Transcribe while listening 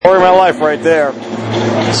life right there.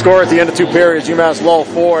 Score at the end of 2 periods, UMass Lowell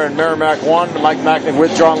 4 and Merrimack 1. Mike Macknick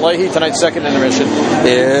with John Leahy. Tonight's second intermission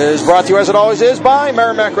is brought to you, as it always is, by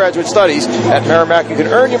Merrimack Graduate Studies. At Merrimack, you can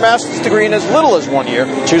earn your master's degree in as little as 1 year.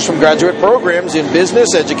 Choose from graduate programs in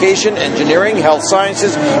business, education, engineering, health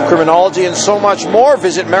sciences, criminology, and so much more.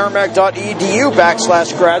 Visit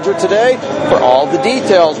merrimack.edu/graduate today for all the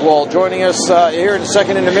details. Well, joining us here in the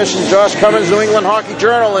second intermission, Josh Cummins, New England Hockey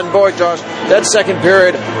Journal. And boy, Josh, that second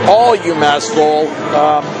period, all UMass Lowell.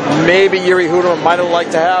 Maybe Yuri Hudema might have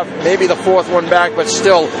liked to have maybe the fourth one back, but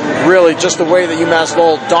still, really, just the way that UMass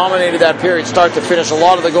Lowell dominated that period, start to finish. A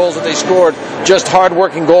lot of the goals that they scored, just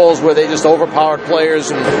hard-working goals where they just overpowered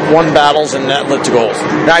players and won battles, and that led to goals.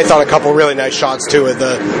 Yeah, I thought a couple really nice shots, too, with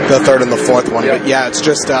the third and the fourth one. Yeah. But, yeah, it's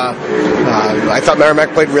just, I thought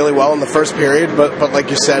Merrimack played really well in the first period, but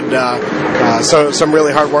like you said, so some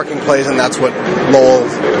really hard-working plays, and that's what Lowell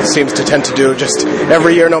seems to tend to do just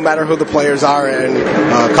every year, no matter who the players are, and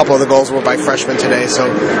a couple of the goals were by freshmen today, so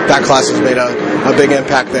that class has made a big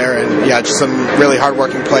impact there, and yeah, just some really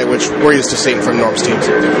hard-working play, which we're used to seeing from Norm's teams.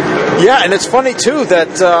 Yeah, and it's funny, too, that,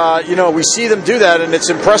 we see them do that, and it's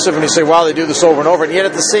impressive, and you say, wow, they do this over and over, and yet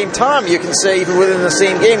at the same time, you can say, even within the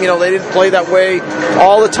same game, they didn't play that way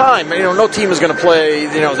all the time. No team is going to play,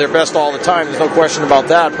 their best all the time, there's no question about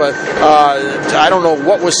that, but I don't know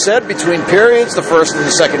what was said between periods, the first and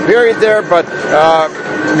the second period there, but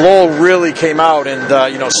Lowell really came out and,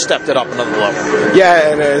 stepped it up another level.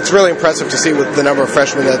 Yeah, and it's really impressive to see with the number of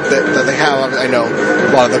freshmen that they have. I know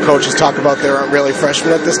a lot of the coaches talk about there aren't really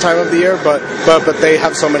freshmen at this time of the year, but they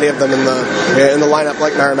have so many of them in the lineup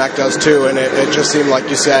like Merrimack does too, and it just seemed, like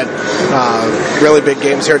you said, really big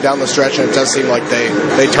games here down the stretch, and it does seem like they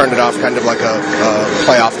turned it off kind of like a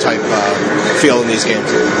playoff type feel in these games.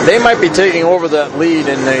 They might be taking over that lead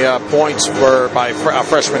in the points by a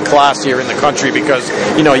freshman class here in the country because,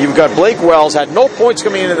 you've got Blake Wells had no points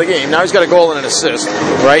coming into the game. Now he's got a goal and an assist,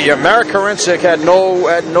 right? You have Marek Karincic had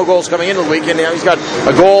no goals coming into the weekend. Now he's got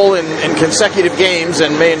a goal in consecutive games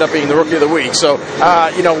and may end up being the Rookie of the Week. So,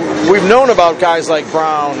 we've known about guys like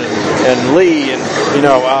Brown and Lee and,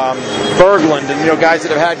 Berglund and, guys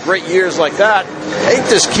that have had great years like that. They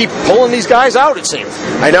just keep pulling these guys out, it seems.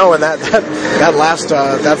 I know, and that last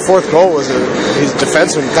that fourth goal was his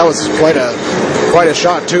defenseman. That was quite a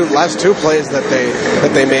shot too. Last two plays that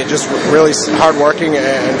they made, just really hard working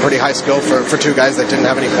and pretty high skill for two guys that didn't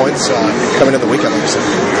have any points coming in the weekend. Like you said.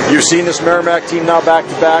 You've seen this Merrimack team now back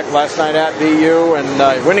to back. Last night at BU and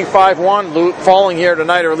winning 5-1, falling here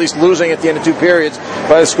tonight, or at least losing at the end of 2 periods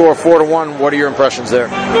by the score of 4-1. What are your impressions there?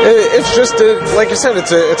 It's just like you said,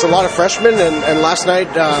 it's a lot of freshmen, and last night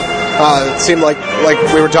it seemed like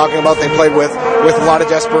we were talking about, they played with a lot of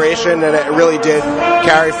desperation, and it really did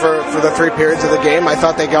carry for the 3 periods of the game. I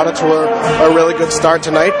thought they got it to a really good start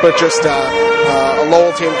tonight, but just a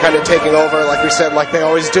Lowell team kind of taking over, like we said, like they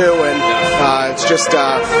always do, and it's just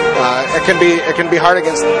it can be hard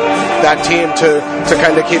against that team to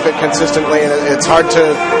kind of keep it consistently, and it's hard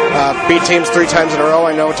to beat teams 3 times in a row.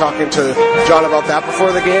 I know, talking to John about that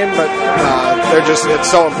before the game, but it's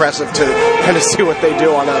so impressive to kind of see what they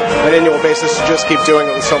do on an annual basis, to just keep doing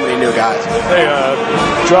it with so many new guys. Hey,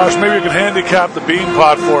 Josh, maybe you can handicap the Bean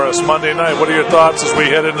Pot for us Monday night. What are your thoughts as we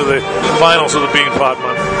head into the finals of the Bean Pot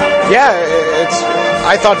Monday? Yeah,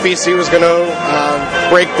 I thought BC was going to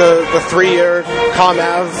break the 3-year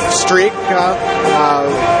ComAv streak.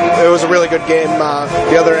 It was a really good game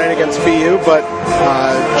the other night against BU, but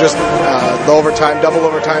just the overtime, double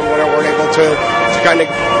overtime winner weren't able to kind of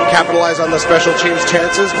capitalize on the special teams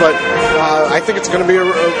chances. But I think it's going to be a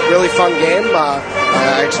really fun game.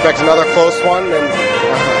 I expect another close one, and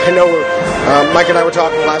I know Mike and I were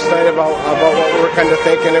talking last night about what we were kind of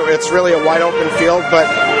thinking. It's really a wide open field, but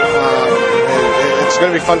it's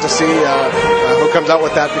going to be fun to see who comes out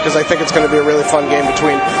with that, because I think it's going to be a really fun game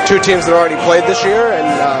between 2 teams that already played this year, and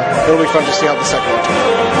it'll be fun to see how the second one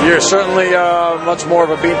turns. You're certainly much more of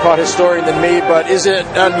a Bean Pot historian than me, but is it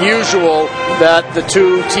unusual that the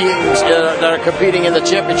 2 teams that are competing in the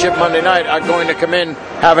championship Monday night are going to come in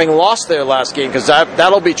having lost their last game? Because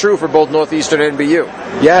that'll be true for both Northeastern and BU.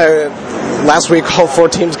 Yeah, last week all 4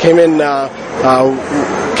 teams came into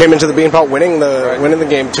the Bean Pot winning the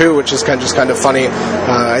game too, which is kind of funny.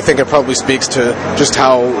 I think it probably speaks to just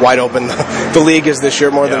how wide open the league is this year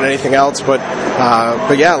more than anything else. But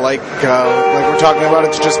yeah, like we're talking about,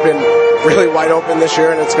 it's just been really wide open this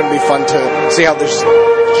year, and it's going to be fun to see how this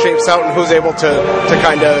shapes out and who's able to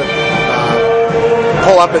kind of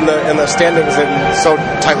pull up in the standings and so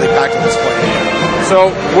tightly packed at this point. So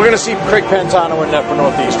we're going to see Craig Pantano in net for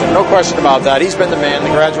Northeastern. No question about that. He's been the man.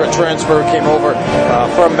 The graduate transfer came over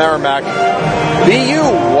from Merrimack. BU,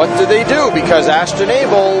 what do they do? Because Ashton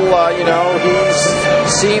Abel, he's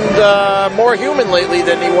seemed more human lately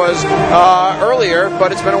than he was earlier,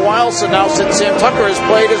 but it's been a while since Sam Tucker has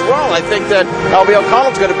played as well. I think that Albie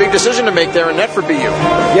O'Connell's got a big decision to make there in net for BU.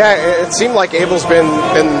 Yeah, it seemed like Abel's been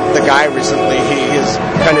the guy recently. He's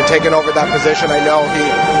kind of taken over that position. I know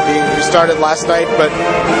he started last night, but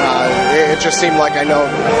it just seemed like, I know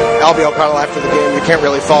Albie O'Connell after the game, you can't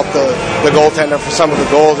really fault the goaltender for some of the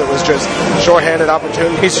goals. It was just shorthanded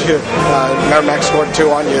opportunities. Merrimack scored 2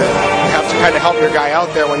 on you. You have to kind of help your guy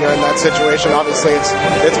out there when you're in that situation. Obviously,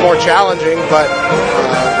 it's more challenging, but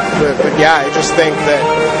yeah, I just think that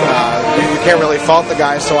you can't really fault the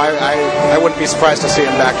guy, so I wouldn't be surprised to see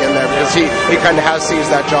him back in there, because he kind of has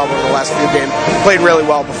seized that job over the last few games. Played really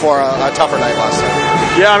well before a tougher night last night.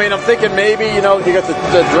 Yeah, I mean, I'm thinking maybe, you got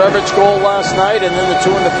the Drevich goal last night, and then the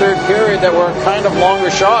 2 in the third period that were kind of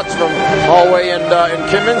longer shots from Holloway and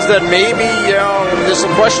Kimmins, that maybe, there's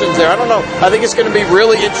some questions there. I don't know. I think it's going to be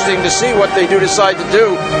really interesting to see what they do decide to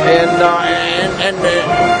do. And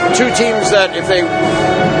two teams that, if they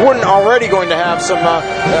weren't already going to have some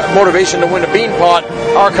motivation to win a bean pot,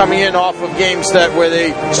 are coming in off of games where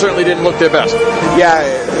they certainly didn't look their best. Yeah,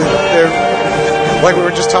 like we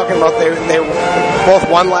were just talking about, they both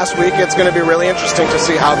won last week. It's going to be really interesting to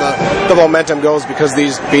see how the momentum goes, because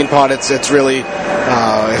these bean pot, it's really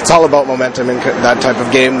it's all about momentum in that type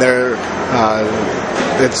of game.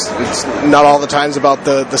 It's not all the times about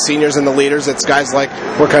the seniors and the leaders. It's guys like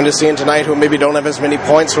we're kind of seeing tonight who maybe don't have as many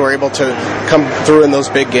points, who are able to come through in those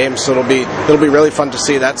big games. So it'll be really fun to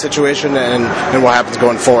see that situation and what happens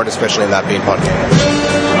going forward, especially in that bean pot game.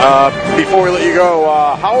 Before we let you go,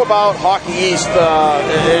 how about Hockey East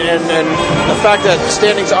and the fact that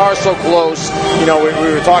standings are so close? We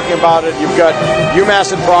were talking about it. You've got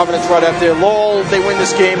UMass and Providence right up there. Lowell, they win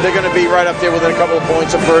this game, they're going to be right up there within a couple of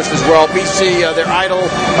points of first as well. BC, they're idle,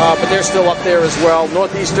 but they're still up there as well.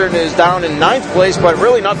 Northeastern is down in 9th place, but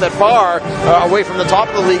really not that far away from the top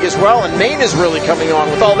of the league as well. And Maine is really coming on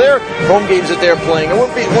with all their home games that they're playing. It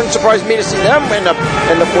wouldn't surprise me to see them end up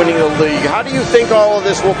winning the league. How do you think all of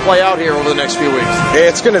this will play out here over the next few weeks?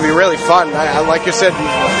 It's going to be really fun. Like you said,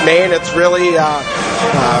 Maine, it's really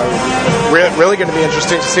really going to be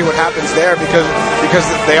interesting to see what happens there, because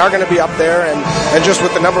they are going to be up there, and just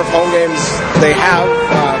with the number of home games they have,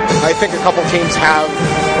 I think a couple teams have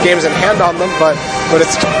games in hand on them, but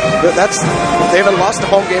they haven't lost a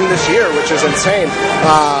home game this year, which is insane.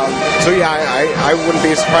 So yeah, I wouldn't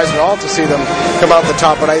be surprised at all to see them come out the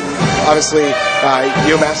top. But obviously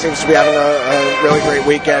UMass seems to be having a really great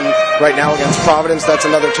weekend right now against Providence. That's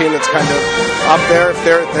another team that's kind of up there. If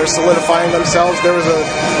they're solidifying themselves. There was a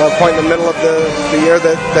point in the middle of the year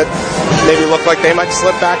that maybe looked like they might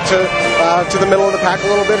slip back to the middle of the pack a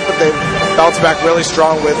little bit, but they bounced back really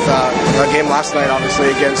strong with a game last night, obviously,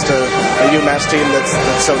 against a UMass team that's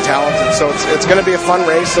so talented. So it's going to be a fun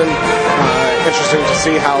race, and interesting to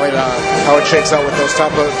see how it shakes out with those top.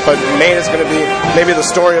 But Maine is going to be maybe the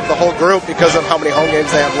story of the whole group, because of how many home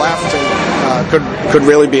games they have left, and could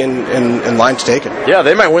really be in line to take it. Yeah,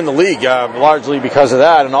 they might win the league largely because of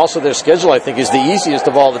that, and also their schedule, I think, is the easiest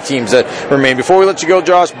of all the teams that remain. Before we let you go,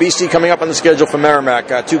 Josh, BC coming up on the schedule for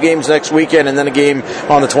Merrimack. 2 games next weekend, and then a game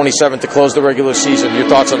on the 27th to close the regular season. Your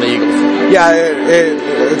thoughts on the Eagles? Yeah,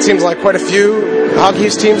 it seems like quite a few Hockey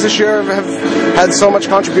East teams this year have had so much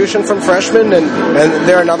contribution from freshmen, and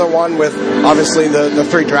they're another one with, obviously, the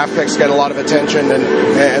 3 draft picks get a lot of attention,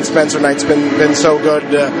 and Spencer Knight's been so good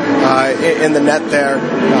in the net there.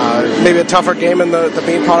 Maybe a tougher game in the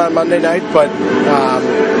bean pot on Monday night, but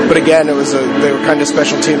again, they were kind of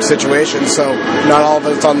special team situations, so not all of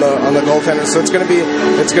it's on the goaltender. So it's going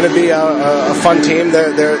to be a fun team.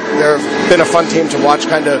 They've been a fun team to watch,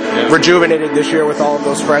 kind of rejuvenated this year with all of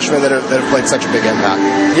those freshmen that have played such a big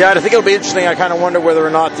impact. Yeah, I think it'll be interesting. I kind of wonder whether or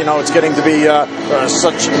not it's getting to be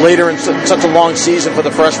such later in such a long season for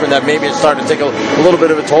the freshmen that maybe it's starting to take a little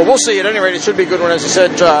bit of a toll. We'll see. At any rate, it should be a good one, as you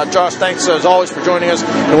said. Josh, thanks as always for joining us.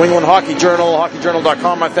 New England Hockey Journal,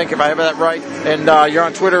 hockeyjournal.com, I think, if I have that right. And you're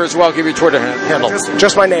on Twitter as well. Give your Twitter handle.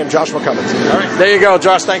 Just my name, Joshua Cummins. All right, there you go,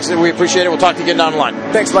 Josh. Thanks. We appreciate it. We'll talk to you again down the line.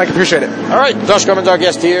 Thanks, Mike. Appreciate it. All right, Josh Cummins, our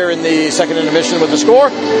guest here in the second intermission with the score.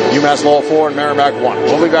 UMass Lowell 4 and Merrimack 1.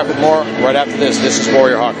 We'll be back with more right after this. This is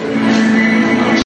Warrior Hockey.